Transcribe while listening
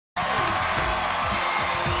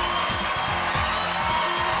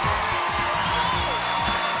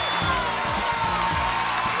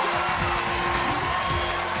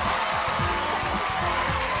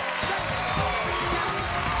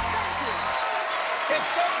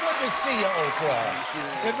It's so good to see you,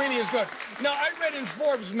 Oprah. It really is good. Now, I read in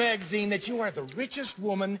Forbes magazine that you are the richest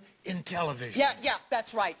woman in television. Yeah,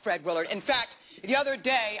 that's right, Fred Willard. In fact, the other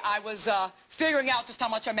day, I was figuring out just how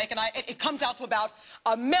much I make, and it comes out to about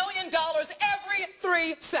 $1 million every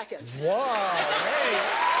 3 seconds. Wow. Hey.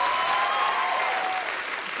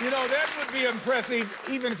 You know, that would be impressive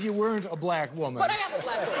even if you weren't a black woman. But I am a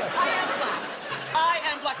black woman. I am black. I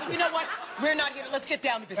am black. You know what? We're not here. Let's get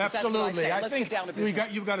down to business. Absolutely. That's what I say. Let's get down to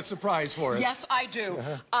business. You've got a surprise for us. Yes, I do.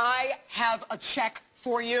 I have a check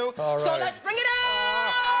for you. All right. So let's bring it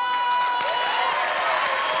out.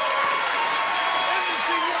 Isn't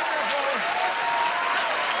she wonderful?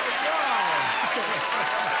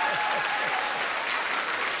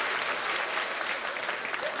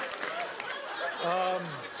 Wow.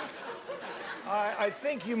 I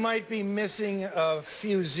think you might be missing a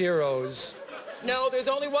few zeros. No, there's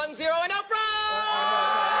only 1 0 in Oprah!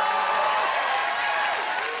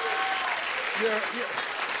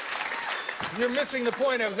 You're missing the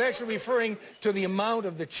point. I was actually referring to the amount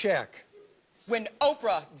of the check. When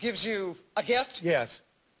Oprah gives you a gift, Yes.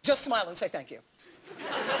 just smile and say thank you.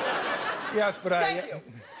 Yes, but Thank you.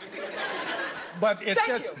 But it's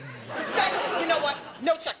Thank just... you. Thank you. You know what?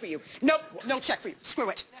 No check for you. No check for you. Screw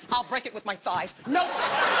it. I'll break it with my thighs. No check.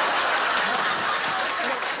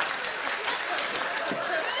 No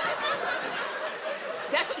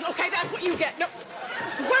check. That's what you get. No.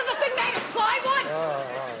 What is this thing made of? Plywood?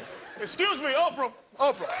 Excuse me, Oprah.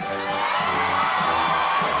 Oprah.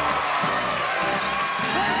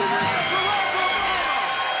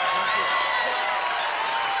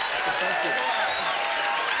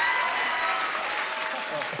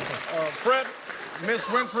 Fred, Miss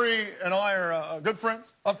Winfrey and I are good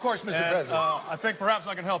friends. Of course, Mr. President. I think perhaps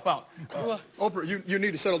I can help out. Oprah, you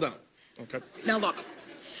need to settle down. Okay. Now look,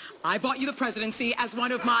 I bought you the presidency as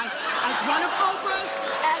one of Oprah's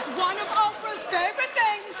favorite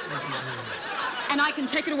things. And I can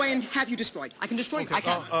take it away and have you destroyed. I can destroy you. I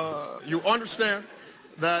can. You understand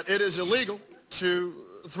that it is illegal to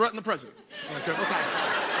threaten the president. Okay. Okay.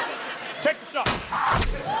 Take the shot.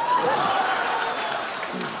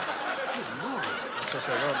 It's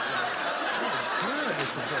okay.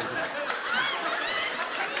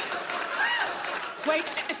 Wait,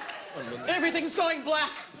 everything's going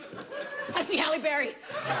black. I see Halle Berry. Wait,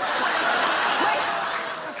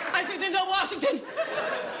 I see Denzel Washington.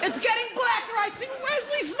 It's getting blacker. I see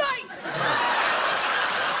Wesley Snipes.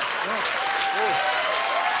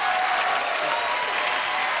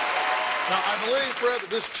 Now, I believe, Fred, that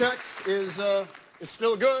this check is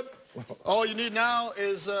still good. All you need now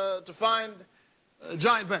is to find a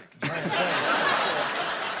giant bank.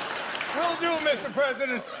 Will do, Mr.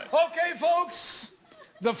 President. Okay, folks,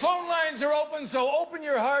 the phone lines are open, so open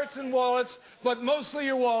your hearts and wallets, but mostly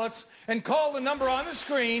your wallets, and call the number on the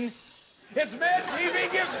screen. It's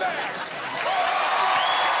MadTv Gives Back.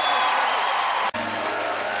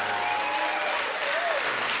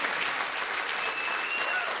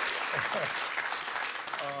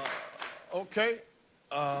 Okay.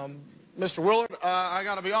 Mr. Willard, I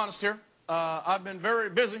got to be honest here. I've been very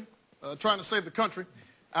busy trying to save the country,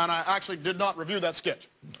 and I actually did not review that sketch.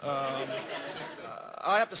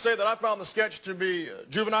 I have to say that I found the sketch to be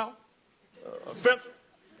juvenile, offensive,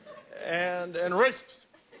 and racist.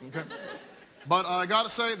 Okay. But I got to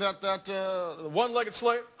say that the one-legged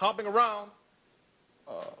slave hopping around,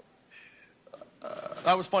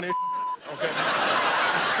 that was funny. Okay.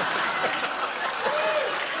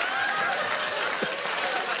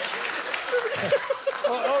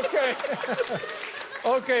 Okay.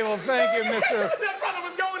 Okay, well, thank you, Mr. That brother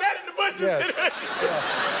was going at it in the bushes. Yes.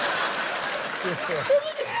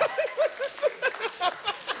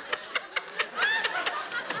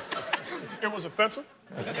 It was offensive,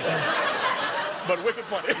 but wicked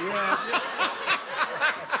funny. Yeah.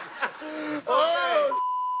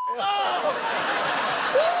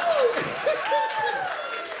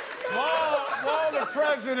 While the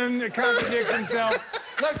president contradicts himself,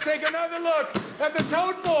 let's take another look at the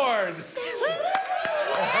tote board.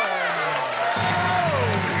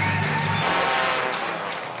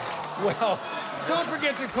 Well, don't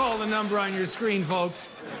forget to call the number on your screen, folks.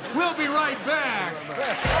 We'll be right back.